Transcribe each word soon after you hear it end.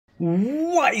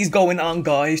What is going on,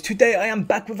 guys? Today I am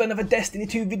back with another Destiny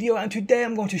 2 video, and today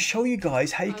I'm going to show you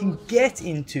guys how you can get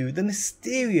into the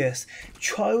mysterious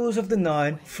Trials of the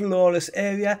Nine flawless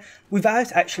area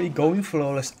without actually going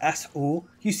flawless at all.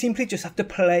 You simply just have to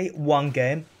play one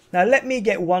game. Now let me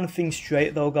get one thing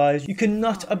straight though, guys, you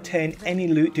cannot obtain any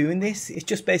loot doing this. It's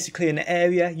just basically an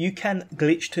area you can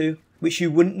glitch to, which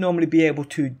you wouldn't normally be able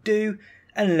to do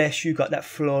unless you got that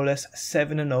flawless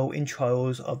 7-0 in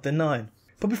Trials of the Nine.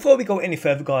 But before we go any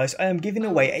further, guys, I am giving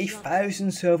away a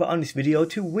 1000 server on this video.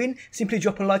 To win, simply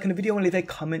drop a like on the video and leave a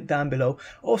comment down below.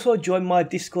 Also join my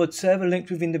Discord server linked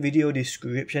within the video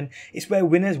description. It's where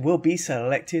winners will be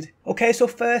selected. Okay, so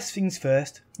first things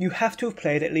first, you have to have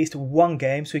played at least one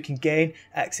game so you can gain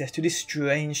access to this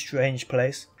strange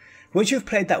place. Once you've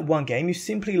played that one game, you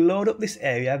simply load up this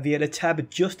area via the tab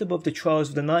just above the Trials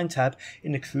of the Nine tab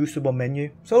in the Crucible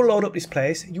menu. So load up this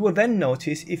place. You will then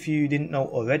notice, if you didn't know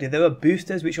already, there are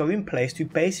boosters which are in place to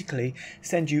basically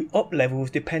send you up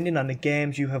levels depending on the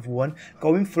games you have won.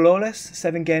 Going flawless,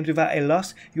 7 games without a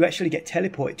loss, you actually get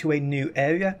teleported to a new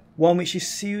area. One which is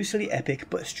seriously epic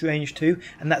but strange too,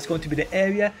 and that's going to be the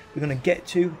area we're going to get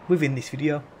to within this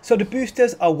video. So the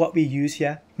boosters are what we use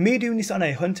here. Me doing this on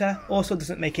a hunter also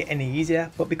doesn't make it any easier,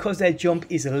 but because their jump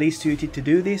is the least suited to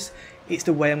do this, it's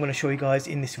the way I'm going to show you guys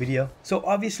in this video. So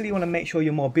obviously you want to make sure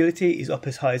your mobility is up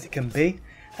as high as it can be,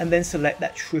 and then select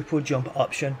that triple jump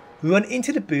option. Run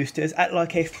into the boosters at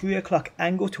like a 3 o'clock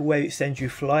angle to where it sends you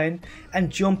flying,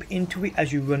 and jump into it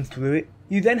as you run through it.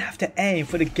 You then have to aim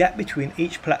for the gap between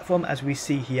each platform as we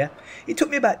see here. It took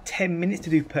me about 10 minutes to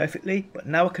do perfectly, but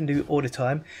now I can do it all the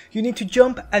time. You need to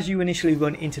jump as you initially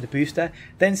run into the booster,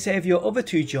 then save your other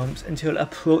 2 jumps until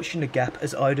approaching the gap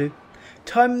as I do.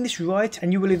 Time this right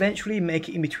and you will eventually make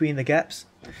it in between the gaps.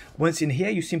 Once in here,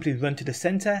 you simply run to the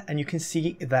center and you can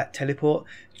see that teleport.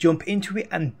 Jump into it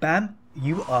and bam,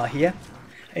 you are here.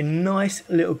 A nice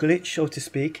little glitch, so to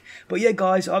speak. But yeah,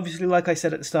 guys, obviously like I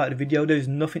said at the start of the video, there's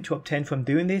nothing to obtain from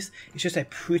doing this. It's just a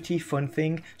pretty fun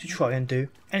thing to try and do.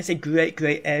 And it's a great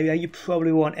area you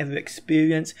probably won't ever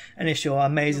experience unless you're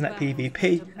amazing at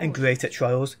PvP and great at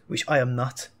Trials, which I am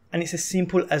not. And it's as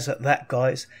simple as that,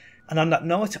 guys. And on that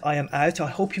note, I am out. I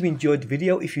hope you enjoyed the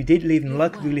video. If you did, leaving a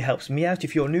like really helps me out.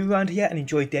 If you're new around here and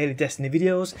enjoy daily Destiny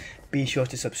videos, be sure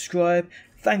to subscribe.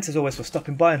 Thanks as always for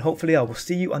stopping by, and hopefully I will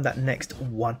see you on that next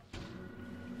one.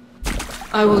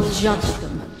 I will judge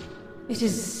them. It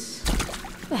is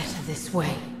better this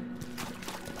way.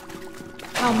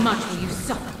 How much will you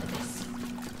suffer for this?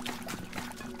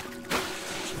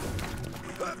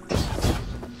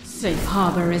 Safe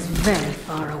Harbor is very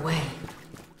far away.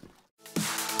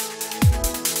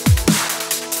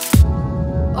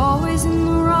 Always in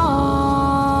the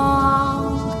wrong,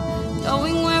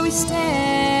 knowing where we stand.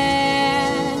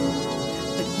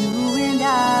 But you and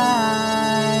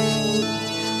I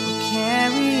will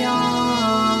carry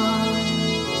on.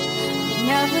 We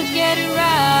never get it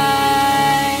right.